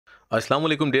Assalamu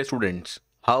alaikum dear students.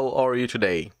 How are you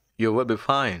today? You will be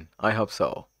fine. I hope so.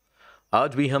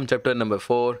 आज भी हम chapter number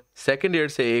 4 second year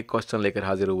से एक question लेकर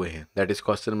हाजिर हुए हैं. That is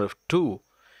question number 2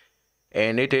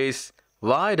 and it is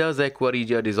why does aqua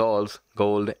regia dissolves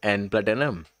gold and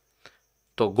platinum.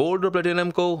 तो गोल्ड और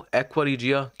प्लेटिनम को एक्वा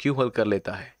रीजिया क्यों हल कर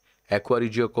लेता है? एक्वा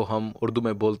रीजिया को हम उर्दू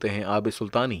में बोलते हैं आब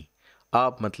सुल्तानी.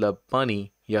 आप मतलब पानी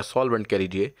या सॉल्वेंट कह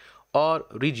लीजिए, और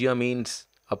रीजिया मीन्स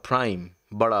अ प्राइम,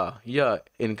 बड़ा, या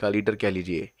इनका लीडर कह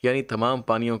लीजिए, यानी तमाम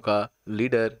पानियों का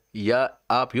लीडर. या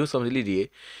आप यूँ समझ लीजिए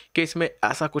कि इसमें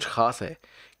ऐसा कुछ ख़ास है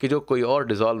कि जो कोई और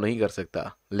डिज़ोल्व नहीं कर सकता,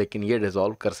 लेकिन ये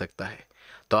डिज़ोल्व कर सकता है.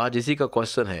 तो आज इसी का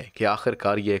क्वेश्चन है कि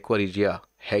आखिरकार ये एक्वा रीजिया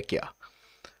है क्या,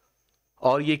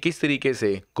 और ये किस तरीके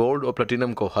से गोल्ड और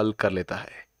प्लेटिनम को हल कर लेता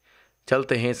है.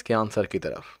 चलते हैं इसके आंसर की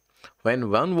तरफ.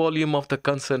 When one volume of the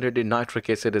concentrated nitric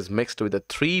acid is mixed with the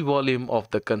 3 volume of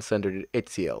the concentrated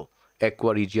HCl,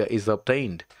 aqua regia is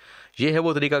obtained. ये है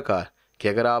वो तरीकाकार कि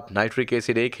अगर आप नाइट्रिक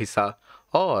एसिड एक हिस्सा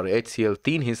और HCl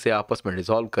 3 हिस्से आपस में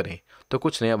डिसॉल्व करें तो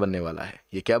कुछ नया बनने वाला है.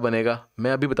 ये क्या बनेगा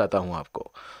मैं अभी बताता हूँ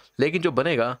आपको, लेकिन जो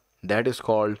बनेगा that is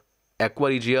called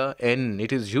aqua regia and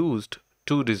it is used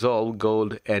to dissolve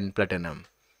gold and platinum.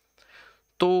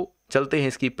 तो चलते हैं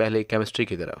इसकी पहले केमिस्ट्री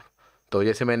की तरफ. तो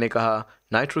जैसे मैंने कहा,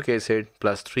 nitric acid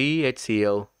plus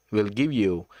 3HCl will give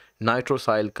you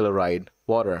nitrosyl chloride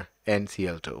water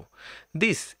NCl2.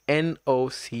 This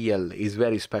NOCl is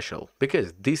very special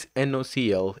because this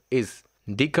NOCl is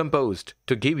decomposed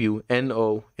to give you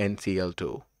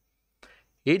NONCl2.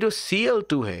 ये जो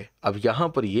Cl2 है, अब यहाँ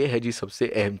पर ये है जी सबसे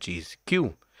अहम चीज़. क्यों?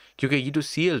 क्योंकि ये जो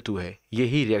Cl2 है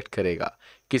यही रिएक्ट करेगा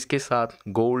किसके साथ?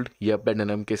 गोल्ड या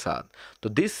प्लेटिनम के साथ. तो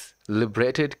this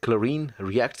liberated chlorine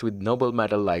reacts with noble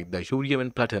metal like the urium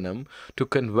and platinum to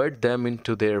convert them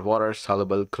into their water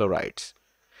soluble chlorides.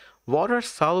 Water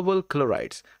soluble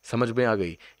chlorides समझ में आ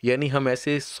गई, यानी हम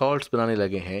ऐसे सॉल्ट्स बनाने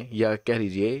लगे हैं, या कह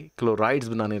लीजिए क्लोराइड्स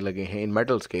बनाने लगे हैं इन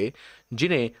मेटल्स के,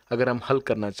 जिन्हें अगर हम हल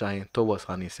करना चाहें तो वो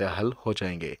आसानी से हल हो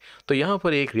जाएंगे. तो यहाँ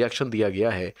पर एक रिएक्शन दिया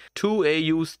गया है,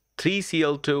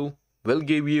 2Au3Cl2 will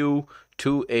give you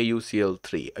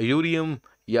 2AuCl3, यूरियम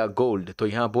या गोल्ड. तो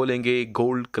यहाँ बोलेंगे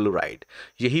गोल्ड क्लोराइड.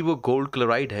 यही वो गोल्ड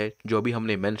क्लोराइड है जो अभी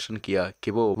हमने मेंशन किया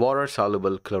कि वो वाटर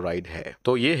सॉल्युबल क्लोराइड है.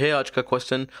 तो ये है आज का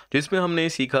क्वेश्चन जिसमें हमने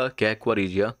सीखा कि एक्वा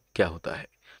रीजिया क्या होता है.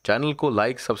 चैनल को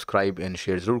लाइक, सब्सक्राइब एंड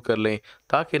शेयर ज़रूर कर लें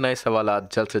ताकि नए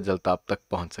सवालात जल्द से जल्द आप तक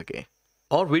पहुँच सकें.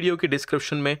 और वीडियो के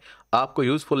डिस्क्रिप्शन में आपको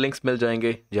यूज़फुल लिंक्स मिल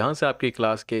जाएंगे जहाँ से आपकी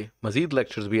क्लास के मज़ीद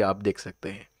लेक्चर्स भी आप देख सकते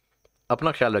हैं.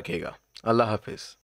 अपना ख्याल रखिएगा. अल्लाह हाफिज़.